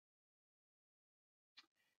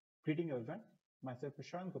Greeting everyone, myself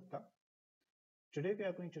Prashant Gupta. Today we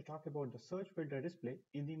are going to talk about the search filter display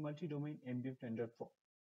in the multi-domain MDM 10.4.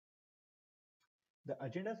 The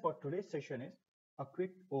agenda for today's session is a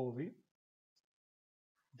quick overview,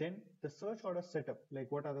 then the search order setup,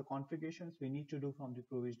 like what are the configurations we need to do from the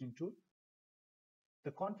provisioning tool.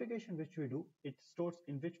 The configuration which we do, it stores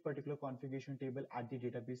in which particular configuration table at the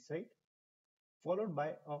database site, followed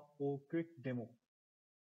by a quick demo.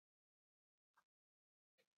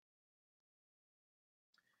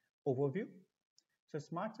 Overview. So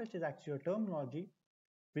smart search is actually a terminology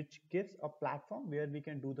which gives a platform where we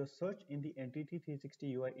can do the search in the Entity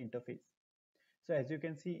 360 UI interface. So as you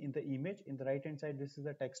can see in the image, in the right hand side, this is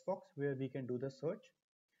a text box where we can do the search.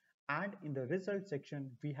 And in the result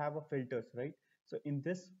section, we have a filters, right? So in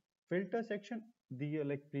this filter section, the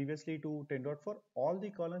like previously to 10.4, all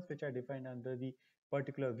the columns which are defined under the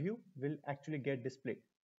particular view will actually get displayed.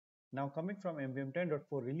 Now coming from MDM 10.4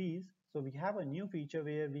 release, so we have a new feature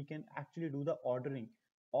where we can actually do the ordering,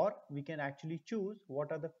 or we can actually choose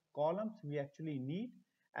what are the columns we actually need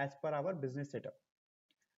as per our business setup.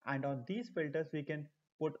 And on these filters, we can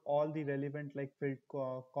put all the relevant like field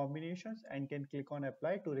combinations and can click on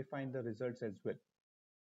apply to refine the results as well.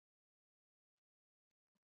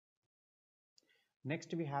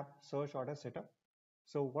 Next, we have search order setup.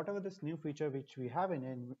 So whatever this new feature which we have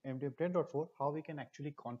in MDM 10.4, how we can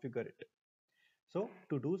actually configure it. So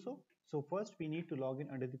to do so, first we need to log in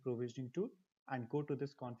under the provisioning tool and go to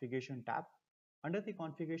this configuration tab. Under the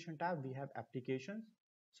configuration tab, we have applications.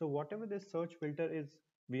 So whatever this search filter is,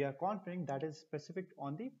 we are configuring, that is specific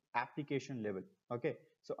on the application level. Okay.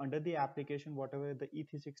 So under the application, whatever the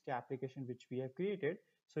E360 application which we have created,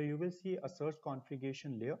 so you will see a search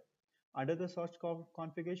configuration layer. Under the search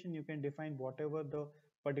configuration, you can define whatever the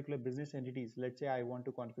particular business entities. Let's say I want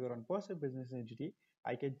to configure on person business entity.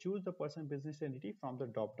 I can choose the person business entity from the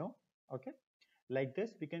drop down. Okay. Like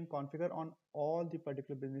this, we can configure on all the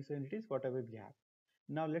particular business entities, whatever we have.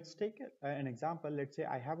 Now let's take an example. Let's say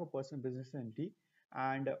I have a person business entity,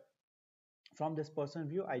 and from this person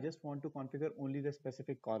view, I just want to configure only the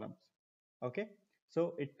specific columns. Okay.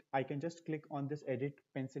 So I can just click on this edit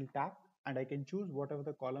pencil tab and I can choose whatever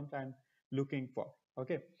the columns I'm looking for.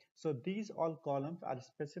 Okay. So these all columns are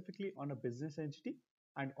specifically on a business entity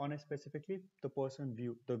and on a specifically the person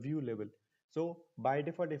view, the view level. So by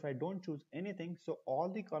default, if I don't choose anything, so all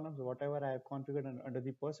the columns, whatever I have configured under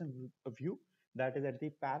the person view, that is at the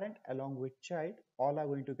parent along with child, all are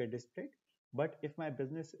going to get displayed. But if my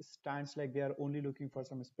business stands like they are only looking for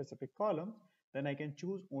some specific columns, then I can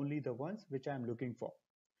choose only the ones which I am looking for.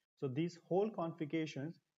 So these whole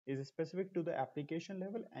configurations is specific to the application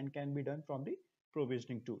level and can be done from the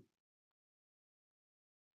provisioning tool.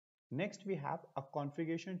 Next, we have a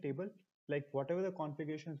configuration table, like whatever the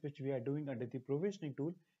configurations which we are doing under the provisioning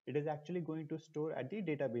tool, it is actually going to store at the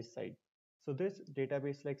database side. So this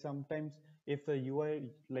database, like sometimes if the UI,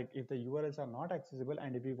 like if the URLs are not accessible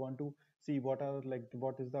and if we want to see what are like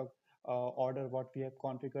what is the order what we have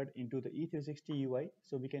configured into the E360 UI,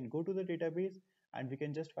 so we can go to the database and we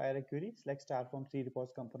can just fire a query, select star from C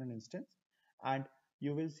repos component instance, and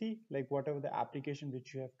you will see like whatever the application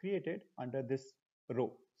which you have created under this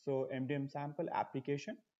row. So MDM sample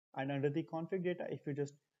application, and under the config data, if you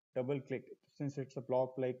just double click, since it's a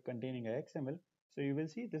block like containing a XML, so you will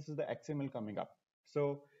see this is the XML coming up.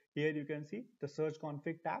 So here you can see the search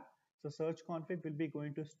config tab. So search config will be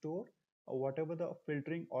going to store whatever the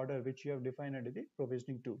filtering order which you have defined under the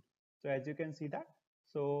provisioning tool. So as you can see that,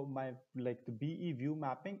 so my like the BE view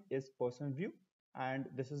mapping is person view, and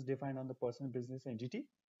this is defined on the person business entity,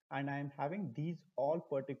 and I am having these all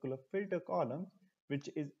particular filter columns which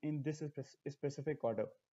is in this specific order.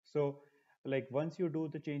 So like once you do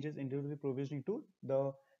the changes into the provisioning tool,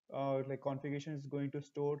 the like configuration is going to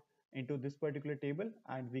store into this particular table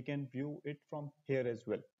and we can view it from here as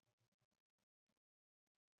well.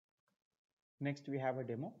 Next, we have a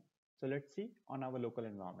demo. So let's see on our local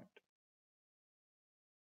environment.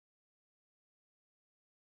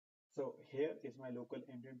 So here is my local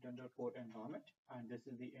MDM 10.4 environment, and this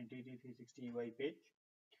is the Entity 360 UI page.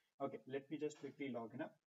 Okay, let me just quickly log in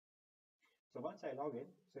up. So once I log in,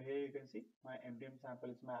 so here you can see my MDM sample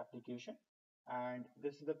is my application, and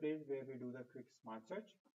this is the place where we do the quick smart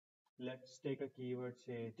search. Let's take a keyword,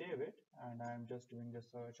 say David, and I'm just doing the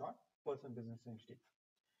search on person business entity.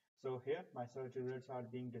 So here my search results are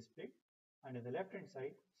being displayed, and in the left hand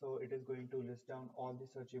side, so it is going to list down all the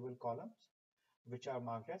searchable columns which are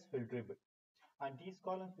marked as filterable. And these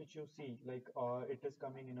columns which you see, like it is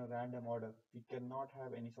coming in a random order. We cannot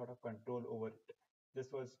have any sort of control over it. This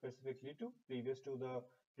was specifically to previous to the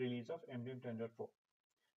release of MDM 10.4.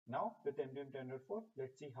 Now with MDM 10.4,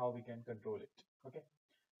 let's see how we can control it. Okay,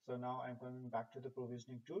 so now I'm coming back to the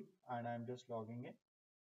provisioning tool and I'm just logging in.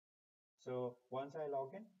 So once I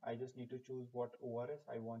log in, I just need to choose what ORS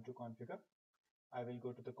I want to configure. I will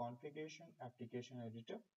go to the configuration application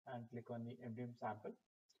editor and click on the MDM sample.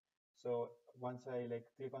 So once I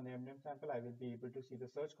click on the MDM sample, I will be able to see the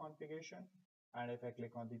search configuration. And if I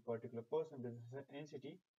click on the particular person, this is an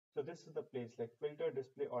entity. So this is the place like filter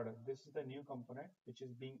display order. This is the new component which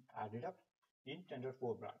is being added up in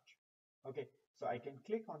 10.4 branch. Okay, so I can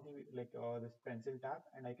click on the this pencil tab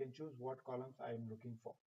and I can choose what columns I am looking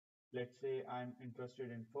for. Let's say I'm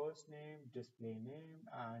interested in first name, display name,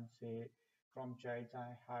 and say from child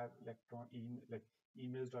I have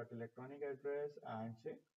emails dot electronic address and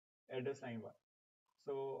say address line one.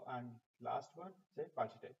 So and last one say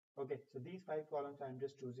party type. Okay, so these 5 columns I'm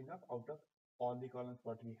just choosing up out of all the columns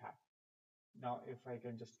what we have. Now if I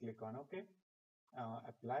can just click on OK,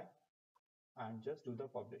 apply, and just do the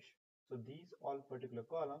publish. So these all particular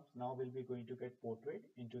columns now will be going to get portrayed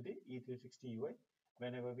into the E360 UI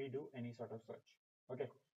whenever we do any sort of search. Okay,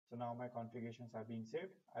 so now my configurations are being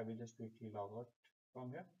saved. I will just quickly log out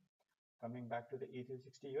from here. Coming back to the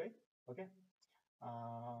E360 UI. Okay,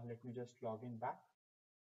 let me just log in back.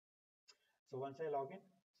 So once I log in,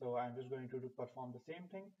 so I'm just going to perform the same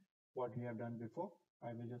thing what we have done before.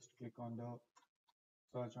 I will just click on the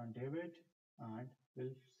search on David and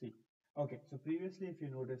we'll see. Okay, so previously if you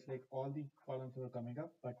notice like all the columns were coming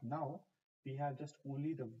up, but now we have just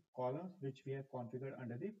only the columns which we have configured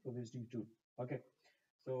under the provisioning tool. Okay,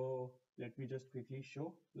 so let me just quickly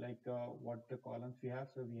show what the columns we have.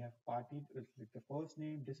 So we have party, it's like the first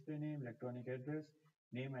name, display name, electronic address,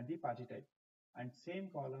 name, and the party type. And same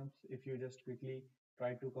columns if you just quickly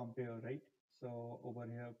try to compare, right? So over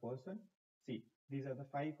here person, see these are the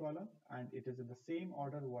 5 columns and it is in the same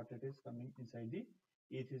order what it is coming inside the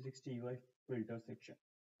E360 UI filter section.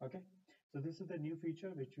 Okay, so this is the new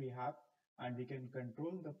feature which we have and we can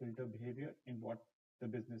control the filter behavior in what the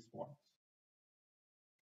business wants.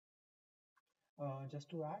 Just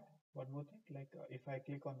to add one more thing, if I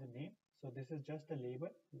click on the name, so this is just the label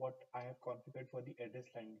what I have configured for the address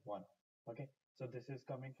line 1. Okay, so this is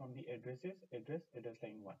coming from the address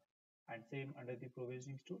line 1, and same under the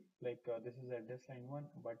provisionings tool, this is address line 1,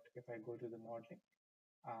 but if I go to the modeling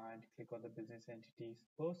and click on the business entities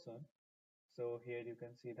person, so here you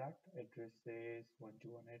can see that address is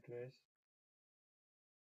 121 address.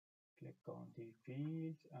 Click on the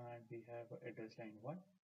fields and we have address line 1.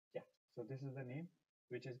 Yeah, so this is the name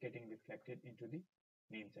which is getting reflected into the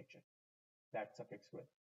name section. That suffix well.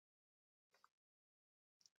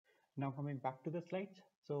 Now coming back to the slides.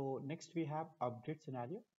 So next we have upgrade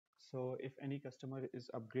scenario. So if any customer is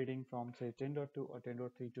upgrading from say 10.2 or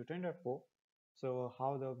 10.3 to 10.4, so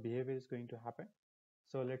how the behavior is going to happen.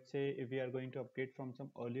 So let's say if we are going to upgrade from some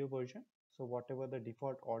earlier version, so whatever the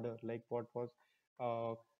default order, like what was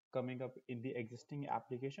uh, coming up in the existing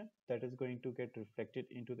application, that is going to get reflected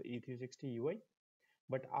into the E360 UI.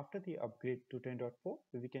 But after the upgrade to 10.4,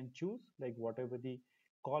 we can choose like whatever the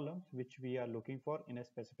columns which we are looking for in a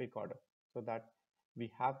specific order, so that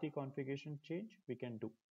we have the configuration change we can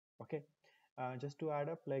do. Okay, just to add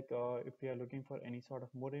up, if we are looking for any sort of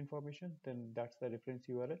more information, then that's the reference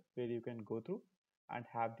URL where you can go through and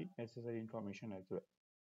have the necessary information as well.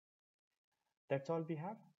 That's all we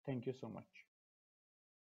have. Thank you so much.